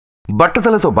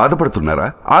బట్టతలతో బాధపడుతున్నారా?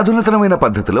 ఆధునితనమైన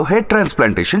పద్ధతిలో hair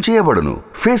transplantation చేయబడును.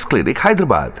 Face clinic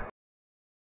Hyderabad.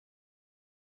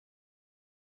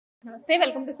 నమస్తే,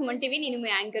 వెల్కమ్ టు సుమన్ టీవీ. నేను మీ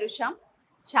యాంకర్ ఉషా.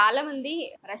 చాలా మంది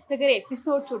రజిత గారి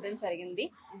ఎపిసోడ్ చూడడం జరిగింది.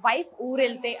 వైఫ్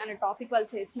ఊరెళ్తే అనే టాపిక్ వాళ్ళు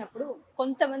చేసినప్పుడు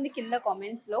కొంతమంది కింద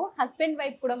కామెంట్స్ లో హస్బెండ్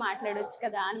వైఫ్ కూడా మాట్లాడొచ్చు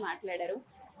కదా అని మాట్లాడారు.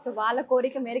 సో వాళ్ళ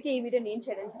కోరిక మేరకు ఈ వీడియో నేను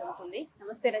చేయడం జరుగుతుంది.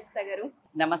 నమస్తే రజిత గారు.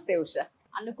 నమస్తే ఉషా.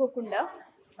 అనుకోకుండా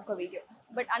ఒక వీడియో,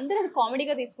 బట్ అందరూ అది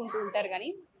కామెడీగా తీసుకుంటూ ఉంటారు, కానీ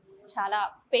చాలా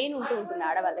పెయిన్ ఉంటుంది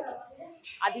ఆడవాళ్ళకి.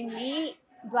 అది మీ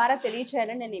ద్వారా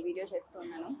తెలియచేయాలని నేను ఈ వీడియో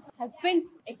చేస్తున్నాను.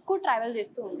 హస్బెండ్స్ ఎక్కువ ట్రావెల్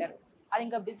చేస్తూ ఉంటారు, అది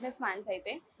ఇంకా బిజినెస్ మ్యాన్స్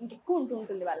అయితే ఇంకెక్కువ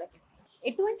ఉంటుంది వాళ్ళకి.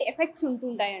 ఎటువంటి ఎఫెక్ట్స్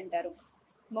ఉంటుంటాయి అంటారు?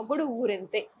 మొగుడు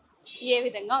ఊరెళ్తే ఏ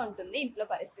విధంగా ఉంటుంది ఇంట్లో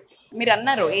పరిస్థితి? మీరు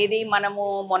అన్నారు ఏది, మనము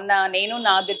మొన్న నేను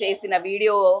నాకు చేసిన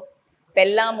వీడియో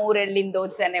పెళ్ళాం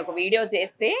ఊరెళ్ళిందోచ్చు అనే ఒక వీడియో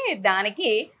చేస్తే దానికి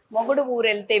మొగుడు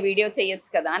ఊరెళ్తే వీడియో చేయొచ్చు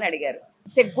కదా అని అడిగారు.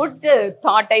 ఇట్స్ ఎ గుడ్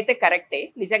థాట్, అయితే కరెక్టే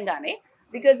నిజంగానే.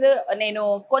 బికాజ్ నేను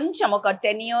కొంచెం ఒక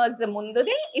 10 years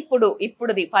ముందుది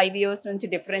ఇప్పుడుది 5 years నుంచి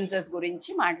డిఫరెన్సెస్ గురించి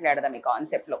మాట్లాడదాం ఈ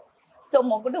కాన్సెప్ట్లో. సో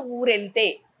మొగుడు ఊరెళ్తే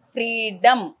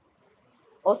ఫ్రీడమ్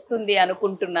వస్తుంది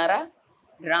అనుకుంటున్నారా?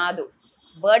 రాదు.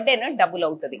 బర్డెన్ డబుల్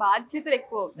అవుతుంది. బాధ్యతలు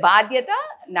ఎక్కువ. బాధ్యత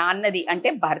నాన్నది,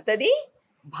 అంటే భర్తది,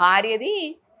 భార్యది.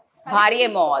 భార్య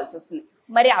ఏమవ్వాల్సి వస్తుంది.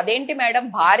 మరి అదేంటి మేడం,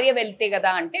 భార్య వెళ్తే కదా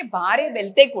అంటే, భార్య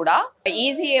వెళ్తే కూడా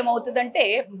ఈజీ ఏమవుతుందంటే,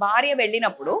 భార్య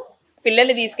వెళ్ళినప్పుడు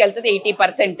పిల్లలు తీసుకెళ్తుంది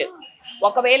 80%.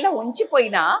 ఒకవేళ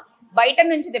ఉంచిపోయినా బయట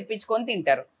నుంచి తెప్పించుకొని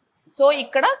తింటారు. సో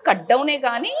ఇక్కడ కట్ డౌనే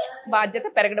కానీ బాధ్యత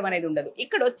పెరగడం అనేది ఉండదు.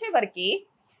 ఇక్కడ వచ్చే వరకు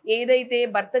ఏదైతే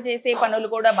భర్త చేసే పనులు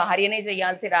కూడా భార్యనే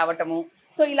చేయాల్సి రావటము,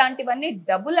 సో ఇలాంటివన్నీ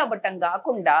డబుల్ అవ్వటం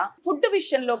కాకుండా, ఫుడ్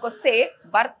విషయంలోకి వస్తే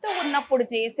భర్త ఉన్నప్పుడు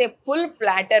చేసే ఫుల్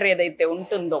ప్లాటర్ ఏదైతే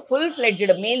ఉంటుందో, ఫుల్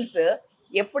ఫ్లెడ్జ్డ్ మీల్స్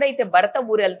ఎప్పుడైతే భర్త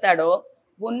ఊరెళ్తాడో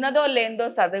ఉన్నదో లేదో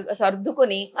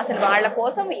సర్దుకొని అసలు వాళ్ళ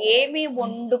కోసం ఏమీ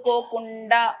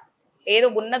వండుకోకుండా ఏదో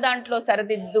ఉన్న దాంట్లో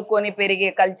సరిదిద్దుకొని పెరిగే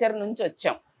కల్చర్ నుంచి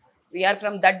వచ్చాం. We are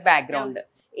from that background.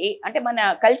 అంటే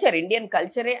మన కల్చర్, ఇండియన్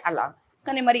కల్చరే అలా.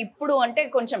 కానీ మరి ఇప్పుడు అంటే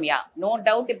కొంచెం నో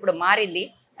డౌట్ ఇప్పుడు మారింది.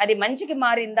 అది మంచికి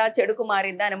మారిందా చెడుకు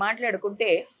మారిందా అని మాట్లాడుకుంటే,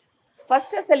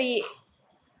 ఫస్ట్ అసలు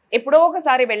ఎప్పుడో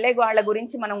ఒకసారి వెళ్ళే వాళ్ళ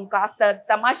గురించి మనం కాస్త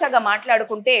తమాషాగా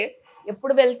మాట్లాడుకుంటే,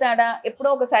 ఎప్పుడు వెళ్తాడా, ఎప్పుడో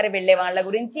ఒకసారి వెళ్ళే వాళ్ళ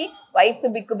గురించి వైఫ్స్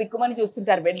బిక్కుమని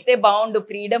చూస్తుంటారు. వెళ్తే బాగుండు,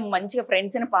 ఫ్రీడమ్, మంచిగా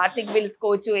ఫ్రెండ్స్ని పార్టీకి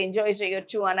పిలుచుకోవచ్చు, ఎంజాయ్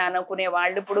చేయొచ్చు అని అనుకునే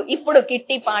వాళ్ళు ఇప్పుడు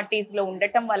కిట్టి పార్టీస్లో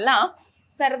ఉండటం వల్ల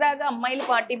సరదాగా అమ్మాయిలు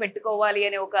పార్టీ పెట్టుకోవాలి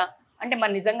అనే ఒక, అంటే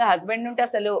మన నిజంగా హస్బెండ్ ఉంటే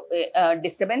అసలు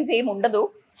డిస్టర్బెన్స్ ఏమి ఉండదు,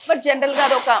 బట్ జనరల్గా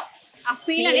అదొక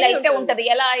ఫీల్ అయితే ఉంటది.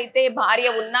 ఎలా అయితే భార్య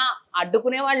ఉన్నా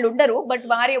అడ్డుకునే వాళ్ళు ఉండరు, బట్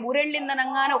భార్య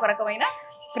ఊరెళ్ళిందనగానే ఒక రకమైన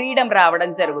ఫ్రీడమ్ రావడం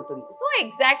జరుగుతుంది. సో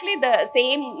ఎగ్జాక్ట్లీ ద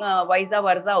సేమ్ వైజా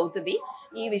వర్జా అవుతుంది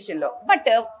ఈ విషయంలో.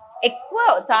 బట్ ఎక్కువ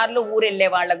సార్లు ఊరెళ్ళే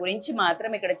వాళ్ళ గురించి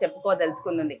మాత్రం ఇక్కడ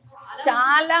చెప్పుకోదలుచుకుంది.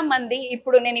 చాలా మంది,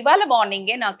 ఇప్పుడు నేను ఇవాళ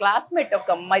మార్నింగే నా క్లాస్మేట్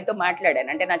ఒక అమ్మాయితో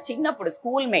మాట్లాడాను, అంటే నా చిన్నప్పుడు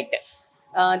స్కూల్ మేట్.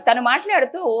 తను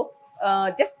మాట్లాడుతూ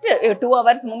జస్ట్ 2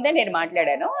 hours ముందే నేను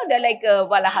మాట్లాడాను. లైక్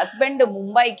వాళ్ళ హస్బెండ్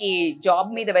ముంబైకి జాబ్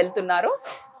మీద వెళ్తున్నారు.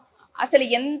 అసలు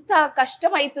ఎంత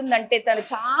కష్టం అవుతుందంటే తను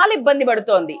చాలా ఇబ్బంది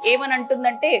పడుతోంది. ఏమని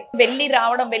అంటుందంటే, వెళ్ళి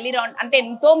రావడం అంటే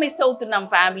ఎంతో మిస్ అవుతున్నాం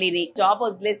ఫ్యామిలీని, జాబ్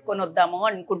వదిలేసుకొని వద్దాము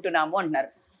అనుకుంటున్నాము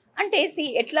అంటున్నారు. అంటే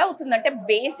ఎట్లా అవుతుందంటే,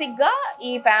 బేసిక్ గా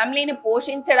ఈ ఫ్యామిలీని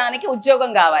పోషించడానికి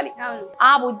ఉద్యోగం కావాలి.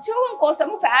 ఆ ఉద్యోగం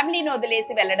కోసము ఫ్యామిలీని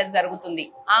వదిలేసి వెళ్ళడం జరుగుతుంది.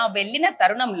 ఆ వెళ్ళిన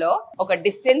తరుణంలో ఒక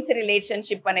డిస్టెన్స్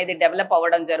రిలేషన్షిప్ అనేది డెవలప్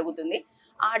అవ్వడం జరుగుతుంది.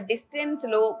 ఆ డిస్టెన్స్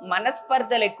లో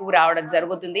మనస్పర్ధలు ఎక్కువ రావడం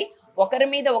జరుగుతుంది. ఒకరి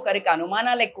మీద ఒకరికి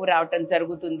అనుమానాలు ఎక్కువ రావటం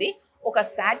జరుగుతుంది. ఒక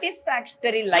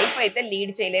సాటిస్ఫాక్టరీ లైఫ్ అయితే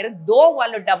లీడ్ చేయలేరు. దో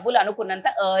వాళ్ళు డబ్బులు అనుకున్నంత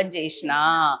ఎర్న్ చేసినా.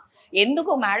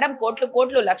 ఎందుకు మేడం,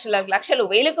 కోట్లు లక్షలు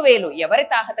వేలకు వేలు ఎవరి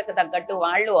తాహతకు తగ్గట్టు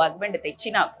వాళ్ళు హస్బెండ్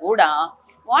తెచ్చినా కూడా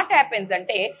వాట్ హ్యాపెన్స్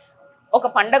అంటే, ఒక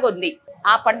పండగ ఉంది,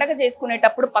 ఆ పండగ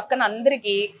చేసుకునేటప్పుడు పక్కన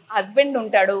అందరికీ హస్బెండ్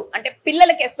ఉంటాడు, అంటే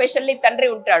పిల్లలకి ఎస్పెషల్లీ తండ్రి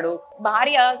ఉంటాడు,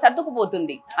 భార్య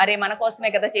సర్దుకుపోతుంది, అరే మన కోసమే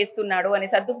కదా చేస్తున్నాడు అని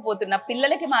సర్దుకుపోతున్న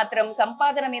పిల్లలకి మాత్రం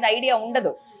సంపాదన మీద ఐడియా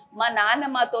ఉండదు. మా నాన్న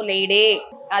మాతో లేడే,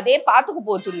 అదే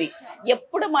పాతుకుపోతుంది.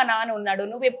 ఎప్పుడు మా నాన్న ఉన్నాడు,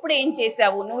 నువ్వు ఎప్పుడు ఏం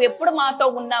చేసావు, నువ్వు ఎప్పుడు మాతో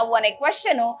ఉన్నావు అనే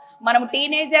క్వశ్చన్ మనం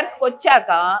టీనేజర్స్కి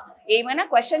వచ్చాక ఏమైనా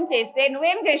క్వశ్చన్ చేస్తే,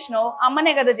 నువ్వేం చేసినావు,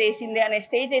 అమ్మనే కదా చేసింది అనే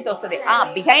స్టేజ్ అయితే వస్తుంది.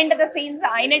 బిహైండ్ ద సీన్స్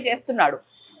ఆయనే చేస్తున్నాడు,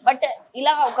 బట్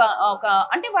ఇలా ఒక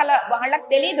అంటే వాళ్ళకి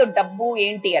తెలియదు డబ్బు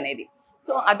ఏంటి అనేది.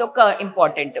 సో అదొక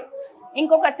ఇంపార్టెంట్.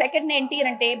 ఇంకొక సెకండ్ ఏంటి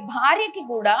అంటే, భార్యకి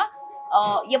కూడా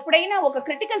ఎప్పుడైనా ఒక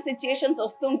క్రిటికల్ సిచ్యుయేషన్స్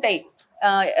వస్తుంటాయి,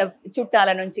 చుట్టాల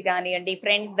నుంచి కానివ్వండి,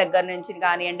 ఫ్రెండ్స్ దగ్గర నుంచి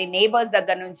కానివ్వండి, నేబర్స్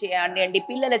దగ్గర నుంచి కానివ్వండి,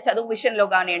 పిల్లల చదువు విషయంలో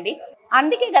కానివ్వండి.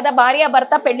 అందుకే కదా భార్య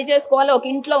భర్త పెళ్లి చేసుకోవాలి, ఒక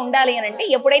ఇంట్లో ఉండాలి అని అంటే,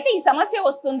 ఎప్పుడైతే ఈ సమస్య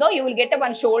వస్తుందో you will get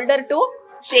one shoulder to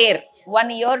share.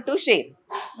 1 year to share.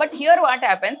 But here what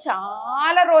happens,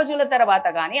 చాలా రోజుల తర్వాత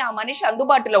కానీ ఆ మనిషి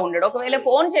అందుబాటులో ఉండడు. ఒకవేళ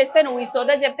ఫోన్ చేస్తే నువ్వు ఈ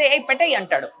సోదా చెప్తే ఏ పెట్టేయి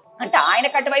అంటాడు. అంటే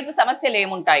ఆయనకు అటువైపు సమస్యలు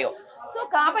ఏముంటాయో. సో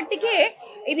కాబట్టికే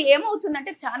ఇది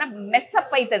ఏమవుతుందంటే చాలా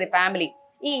మెస్అప్ అవుతుంది ఫ్యామిలీ.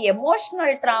 ఈ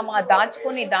ఎమోషనల్ ట్రామా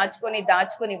దాచుకొని దాచుకొని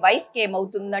దాచుకొని వైఫ్కి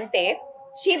ఏమవుతుందంటే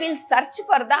she will search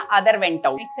for the other went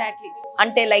out. Exactly.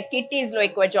 అంటే లైక్ కిట్టీస్ లో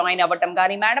ఎక్కువ జాయిన్ అవ్వటం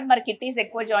కానీ, మేడం మరి కిట్టీస్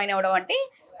ఎక్కువ జాయిన్ అవ్వడం అంటే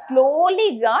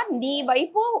స్లోలీగా నీ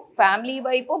వైపు, ఫ్యామిలీ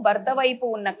వైపు, భర్త వైపు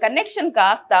ఉన్న కనెక్షన్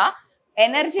కాస్త,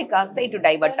 ఎనర్జీ కాస్త ఇటు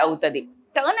డైవర్ట్ అవుతుంది.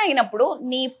 టర్న్ అయినప్పుడు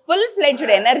నీ ఫుల్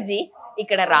ఫ్లెడ్జ్డ్ ఎనర్జీ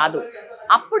ఇక్కడ రాదు.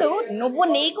 అప్పుడు నువ్వు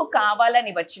నీకు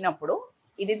కావాలని వచ్చినప్పుడు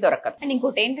ఇది దొరకదు. అండ్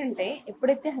ఇంకోటి ఏంటంటే,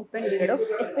 ఎప్పుడైతే husband ఉండడో,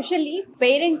 especially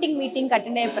parenting meeting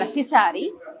attend అయ్యే ప్రతిసారి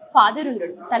ఫాదర్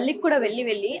ఉండడు. తల్లికి కూడా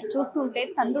వెళ్ళి చూస్తుంటే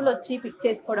తండ్రులు వచ్చి పిక్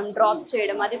చేసుకోవడం, డ్రాప్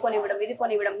చేయడం, అది కొనివ్వడం, ఇది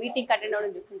కొనివ్వడం, మీటింగ్ అటెండ్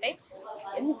అవ్వడం చూస్తుంటే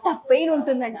ఎంత పెయిన్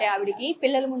ఉంటుందంటే ఆవిడికి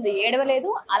పిల్లల ముందు ఏడవలేదు,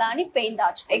 అలా అని pain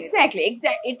దాచు. Exactly.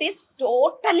 It is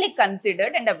totally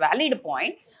considered and a valid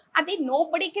point. అది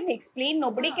nobody can explain,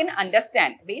 nobody can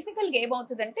understand. బేసికల్గా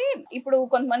ఏమవుతుందంటే ఇప్పుడు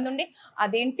కొంతమంది ఉండి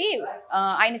అదేంటి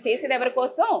ఆయన చేసేది ఎవరి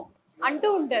కోసం అంటూ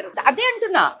ఉంటారు. అదే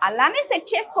అంటున్నా, అలానే సెట్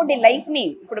చేసుకోండి లైఫ్ ని.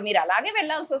 ఇప్పుడు మీరు అలాగే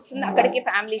వెళ్లాల్సి వస్తుంది, అక్కడికి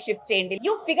ఫ్యామిలీ షిఫ్ట్ చేయండి.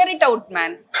 You figure it out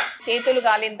man. చేతులు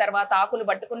గాలిన తర్వాత ఆకులు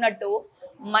పట్టుకున్నట్టు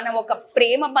మనం ఒక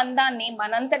ప్రేమ బంధాన్ని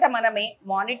మనంతటా మనమే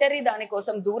మానిటరీ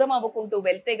దానికోసం దూరం అవ్వుకుంటూ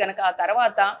వెళ్తే గనక ఆ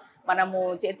తర్వాత మనము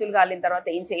చేతులు గాలిన తర్వాత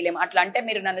ఏం చేయలేము. అట్లా అంటే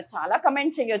మీరు నన్ను చాలా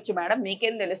కమెంట్ చేయొచ్చు మేడం,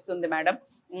 మీకేం తెలుస్తుంది మేడం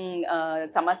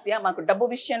సమస్య, మాకు డబ్బు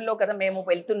విషయంలో కదా మేము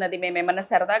వెళ్తున్నది, మేము ఏమన్నా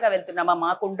సరదాగా వెళ్తున్నామా,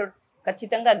 మాకుంటూ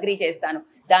ఖచ్చితంగా అగ్రీ చేస్తాను.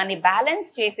 దాన్ని బ్యాలెన్స్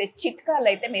చేసే చిట్కాలు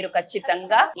అయితే మీరు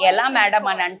ఖచ్చితంగా ఎలా మేడం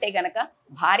అని అంటే గనక,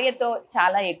 భార్యతో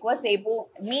చాలా ఎక్కువసేపు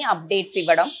మీ అప్డేట్స్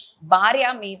ఇవ్వడం, భార్య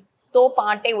మీతో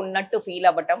పాటే ఉన్నట్టు ఫీల్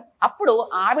అవ్వటం, అప్పుడు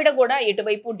ఆవిడ కూడా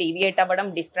ఎటువైపు డీవియేట్ అవ్వడం,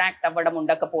 డిస్ట్రాక్ట్ అవ్వడం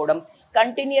ఉండకపోవడం,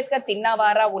 కంటిన్యూస్ గా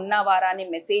తిన్నవారా ఉన్నవారా అని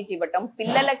మెసేజ్ ఇవ్వటం,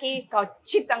 పిల్లలకి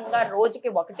ఖచ్చితంగా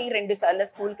రోజుకి 1-2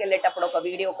 సార్లు స్కూల్కి వెళ్ళేటప్పుడు ఒక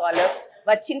వీడియో కాల్,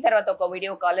 వచ్చిన తర్వాత ఒక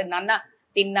వీడియో కాల్, నాన్న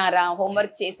తిన్నారా,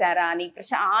 హోంవర్క్ చేశారా అని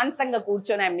ప్రశాంతంగా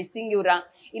కూర్చొని ఐ మిస్సింగ్ యూరా,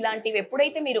 ఇలాంటివి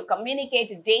ఎప్పుడైతే మీరు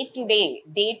communicate day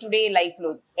to day life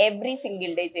లో ఎవ్రీ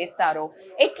సింగిల్ డే చేస్తారో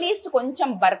అట్లీస్ట్ కొంచెం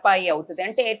భర్పాయి అవుతుంది.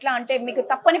 అంటే ఎట్లా అంటే మీకు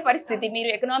తప్పని పరిస్థితి,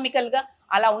 మీరు ఎకనామికల్ గా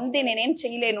అలా ఉంది నేనేం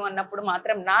చేయలేను అన్నప్పుడు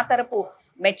మాత్రం నా తరపు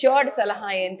మెచ్యూర్డ్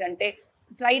సలహా ఏంటంటే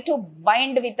try to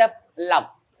bind with a love.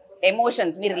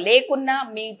 Emotions మీరు లేకున్నా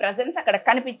మీ ప్రజెన్స్ అక్కడ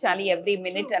కనిపించాలి ఎవ్రీ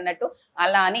మినిట్ అన్నట్టు,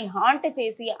 అలా అని హాంట్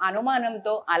చేసి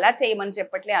అనుమానంతో అలా చేయమని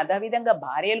చెప్పట్లే. అదేవిధంగా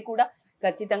భార్యలు కూడా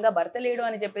ఖచ్చితంగా భర్త లేడు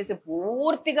అని చెప్పేసి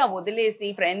పూర్తిగా వదిలేసి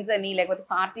ఫ్రెండ్స్ అని లేకపోతే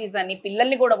పార్టీస్ అని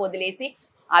పిల్లల్ని కూడా వదిలేసి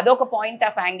అదొక పాయింట్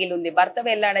ఆఫ్ యాంగిల్ ఉంది. భర్త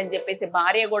వెళ్ళాడని చెప్పేసి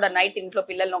భార్య కూడా నైట్ ఇంట్లో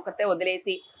పిల్లల్ని ఒక్కతే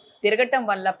వదిలేసి తిరగటం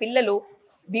వల్ల పిల్లలు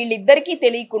వీళ్ళిద్దరికీ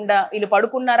తెలియకుండా వీళ్ళు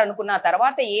పడుకున్నారు అనుకున్న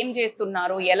తర్వాత ఏం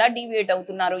చేస్తున్నారు, ఎలా డీవియేట్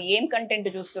అవుతున్నారు, ఏం కంటెంట్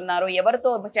చూస్తున్నారు,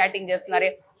 ఎవరితో చాటింగ్ చేస్తున్నారు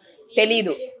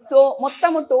తెలీదు. సో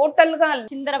మొత్తము టోటల్ గా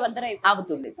చిందరబద్దర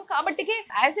అవుతుంది. సో కాబట్టి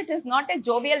as it is not a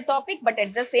jovial topic but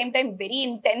at the same time very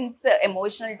intense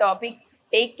emotional topic.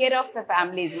 Take care of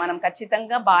families. మనం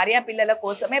ఖచ్చితంగా భార్య పిల్లల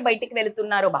కోసమే బయటికి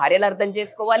వెళుతున్నారు, భార్యలు అర్థం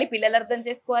చేసుకోవాలి, పిల్లలు అర్థం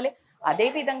చేసుకోవాలి. అదే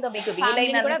విధంగా మీకు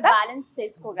వీలైనంత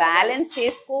బ్యాలెన్స్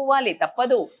చేసుకోవాలి.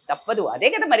 తప్పదు. అదే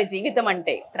కదా మరి జీవితం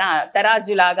అంటే,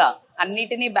 తరాజులాగా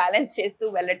అన్నిటినీ బ్యాలెన్స్ చేస్తూ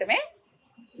వెళ్ళటమే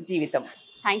జీవితం.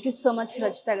 Thank you so much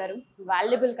Rajitha గారు,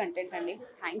 వాల్యుబుల్ కంటెంట్ అండి.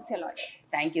 Thanks a lot.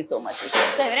 Thank you so much.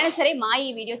 So ఎవరైనా సరే మా ఈ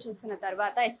వీడియో చూసిన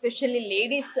తర్వాత ఎస్పెషల్లీ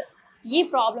లేడీస్ ఈ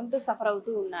ప్రాబ్లంతో సఫర్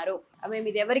అవుతూ ఉన్నారు, మేము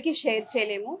ఇది ఎవరికి షేర్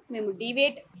చేయలేము, మేము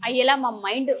డీవియేట్ అయ్యేలా మా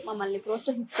మైండ్ మమ్మల్ని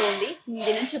ప్రోత్సహిస్తుంది,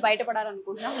 దీని నుంచి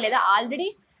బయటపడాలనుకుంటున్నాం, లేదా ఆల్రెడీ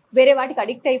వేరే వాటికి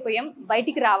అడిక్ట్ అయిపోయాం,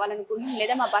 బయటికి రావాలనుకుంటున్నాం,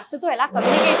 లేదా మా భర్తతో ఎలా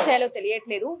కమ్యూనికేట్ చేయాలో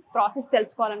తెలియట్లేదు, ప్రాసెస్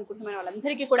తెలుసుకోవాలనుకుంటున్నాం,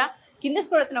 వాళ్ళందరికీ కూడా కింద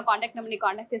స్క్రోల్ అవుతున్న కాంటాక్ట్ నెంబర్ని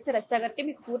కాంటాక్ట్ చేస్తే రజిత గారికి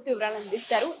మీకు పూర్తి వివరాలు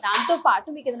అందిస్తారు.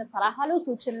 దాంతోపాటు మీకు ఏదైనా సలహాలు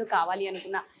సూచనలు కావాలి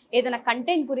అనుకున్నా, ఏదైనా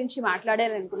కంటెంట్ గురించి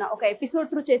మాట్లాడాలనుకున్నా, ఒక ఎపిసోడ్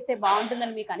త్రూ చేస్తే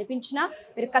బాగుంటుందని మీకు అనిపించినా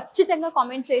మీరు ఖచ్చితంగా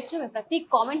కామెంట్ చేయొచ్చు. ప్రతి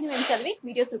కామెంట్ని మేము చదివి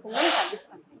వీడియోస్ రూపంలో మీకు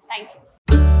అందిస్తాం. Thank you.